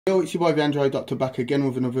Yo, it's your boy the Android Doctor back again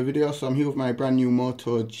with another video. So I'm here with my brand new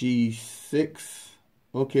Moto G6.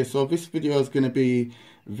 Okay, so this video is going to be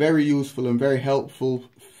very useful and very helpful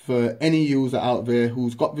for any user out there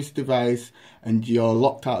who's got this device and you're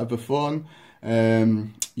locked out of a phone.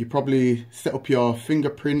 You probably set up your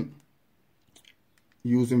fingerprint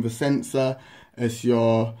using the sensor as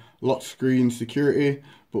your lock screen security,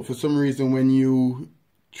 but for some reason when you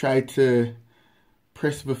try to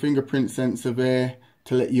press the fingerprint sensor there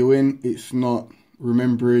to let you in, it's not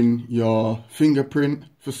remembering your fingerprint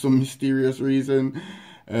for some mysterious reason.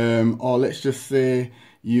 Or let's just say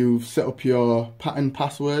you've set up your pattern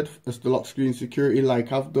password as the lock screen security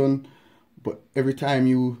like I've done, but every time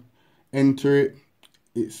you enter it,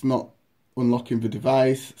 it's not unlocking the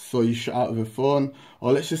device, so you shut out of the phone.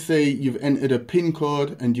 Or let's just say you've entered a pin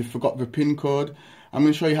code and you forgot the pin code. I'm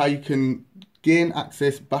going to show you how you can gain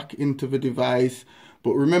access back into the device.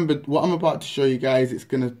 But remember, what I'm about to show you guys, it's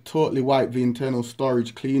going to totally wipe the internal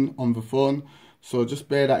storage clean on the phone. So just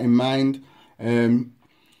bear that in mind. Your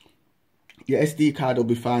SD card will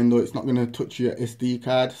be fine though. It's not going to touch your SD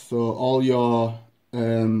card. So all your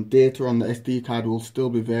data on the SD card will still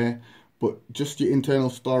be there. But just your internal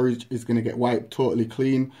storage is going to get wiped totally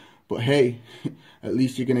clean. But hey, at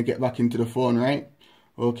least you're going to get back into the phone, right?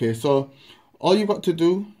 Okay, so all you've got to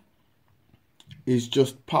do is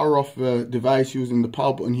just power off the device using the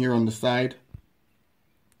power button here on the side.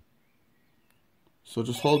 So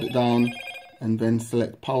just hold it down and then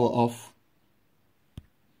select power off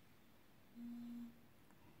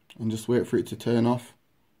and just wait for it to turn off.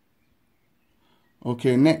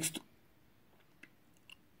 Okay, next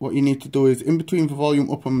what you need to do is in between the volume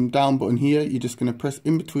up and down button here, you're just going to press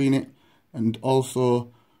in between it and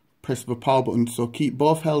also press the power button. So keep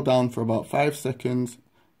both held down for about 5 seconds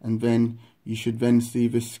and then you should then see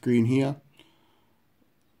this screen here.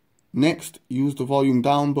 Next, use the volume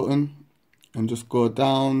down button and just go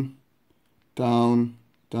down, down,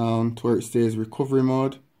 down to where it says recovery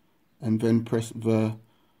mode, and then press the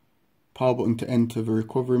power button to enter the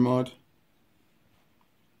recovery mode.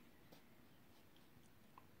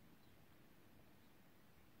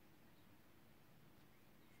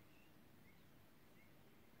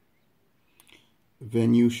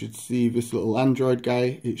 Then you should see this little Android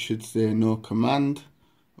guy. It should say no command.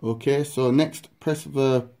 Okay, so next press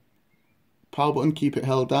the power button, keep it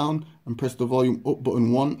held down, and press the volume up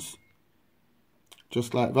button once,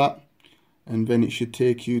 just like that, and then it should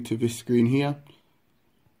take you to this screen here.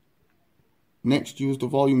 Next, use the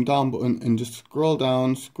volume down button and just scroll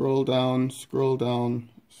down, scroll down, scroll down,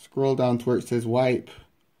 scroll down to where it says wipe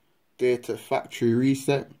data factory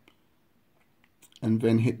reset, and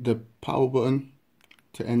then hit the power button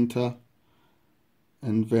to enter,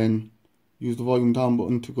 and then use the volume down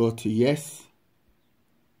button to go to yes,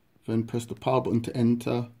 then press the power button to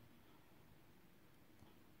enter.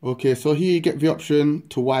 Okay, so here you get the option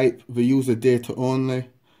to wipe the user data only,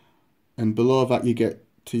 and below that you get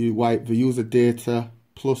to wipe the user data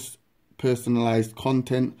plus personalized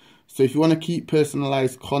content. So if you want to keep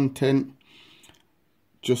personalized content,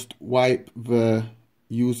 just wipe the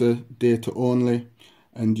user data only,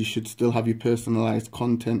 and you should still have your personalized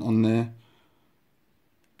content on there.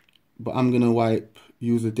 But I'm going to wipe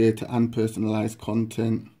user data and personalized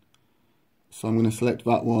content, so I'm going to select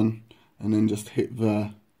that one and then just hit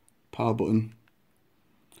the power button,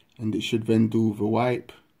 and it should then do the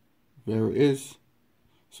wipe. There it is.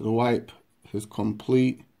 So the wipe is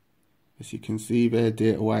complete, as you can see there,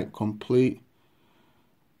 data wipe complete.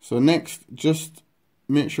 So next, just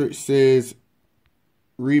make sure it says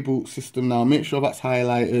reboot system now. Make sure that's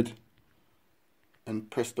highlighted and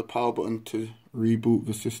press the power button to reboot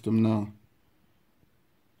the system now.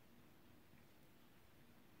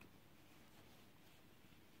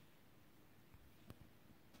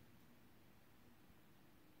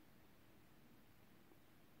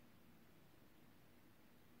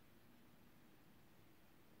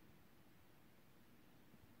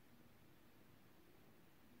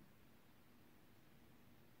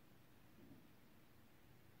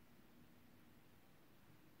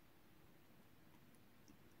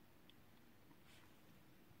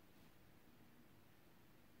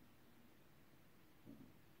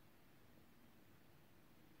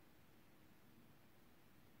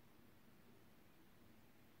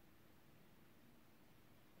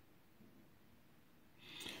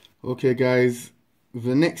 Okay guys,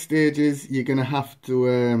 the next stage is you're going to have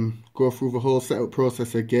to go through the whole setup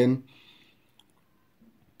process again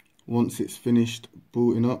once it's finished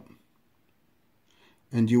booting up,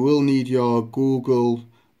 and you will need your Google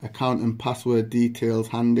account and password details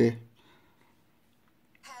handy.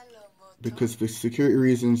 because for security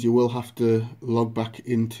reasons you will have to log back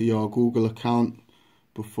into your Google account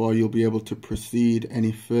before you'll be able to proceed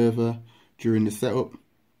any further during the setup.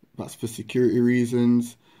 That's for security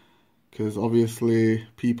reasons, because obviously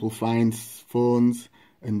people find phones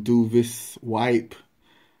and do this wipe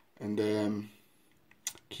and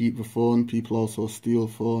keep the phone. People also steal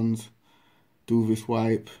phones, do this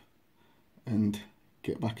wipe and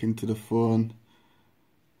get back into the phone.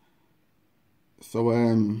 So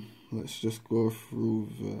let's just go through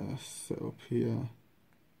the setup here.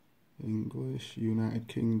 English, United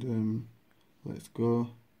Kingdom, let's go.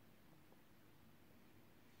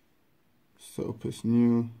 Setup is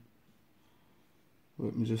new.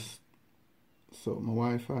 Let me just set up my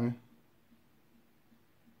Wi-Fi.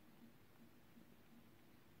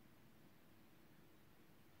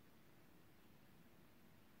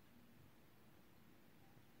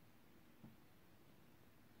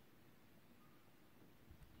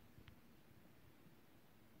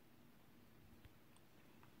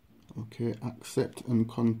 Okay, accept and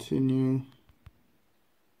continue.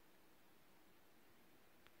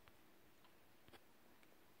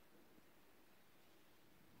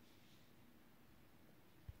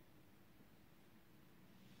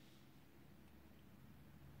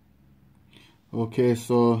 Okay,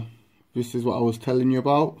 so this is what I was telling you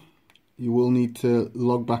about. You will need to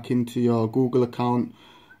log back into your Google account.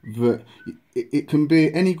 It can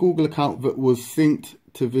be any Google account that was synced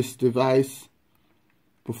to this device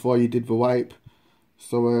before you did the wipe.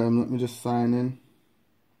 So let me just sign in.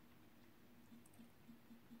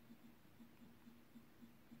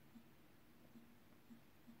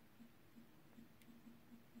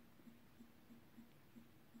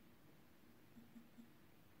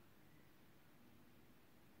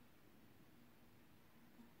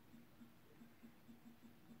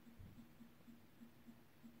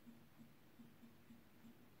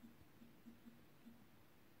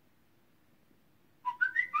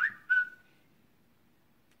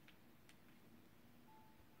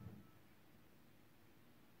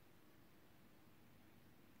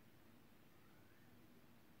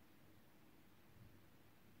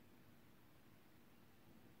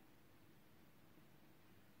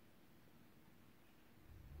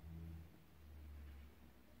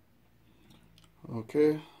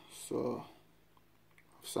 Okay, so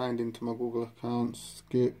I've signed into my Google account.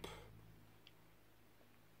 Skip.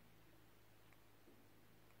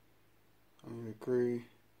 I agree.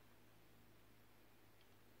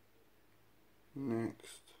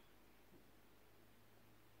 Next.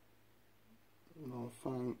 No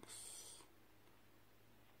thanks.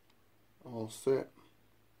 All set.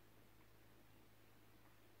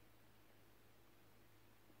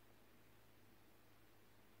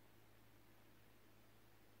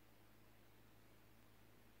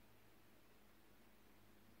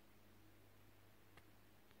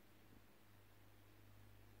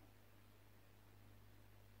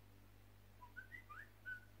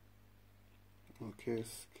 Okay,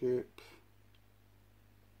 skip.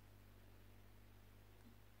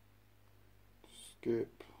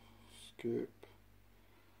 Skip. Skip.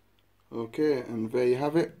 Okay, and there you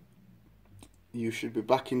have it. You should be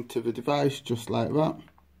back into the device just like that.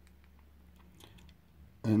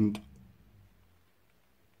 And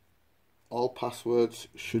all passwords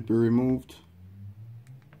should be removed.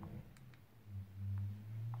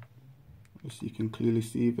 As you can clearly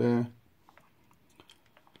see there.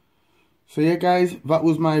 So yeah guys, that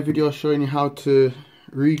was my video showing you how to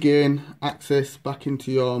regain access back into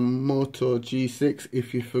your Moto G6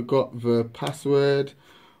 if you forgot the password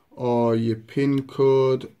or your PIN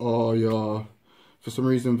code, or for some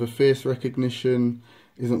reason the face recognition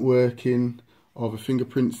isn't working, or the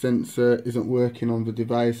fingerprint sensor isn't working on the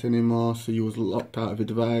device anymore, so you was locked out of the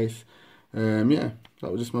device. Yeah,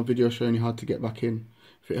 that was just my video showing you how to get back in.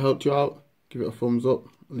 If it helped you out, give it a thumbs up.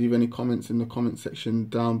 Leave any comments in the comment section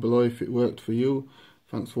down below if it worked for you.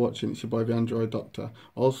 Thanks for watching. It's your boy the Android Doctor.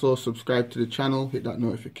 Also subscribe to the channel, hit that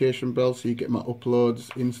notification bell so you get my uploads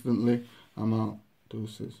instantly. I'm out.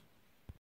 Deuces.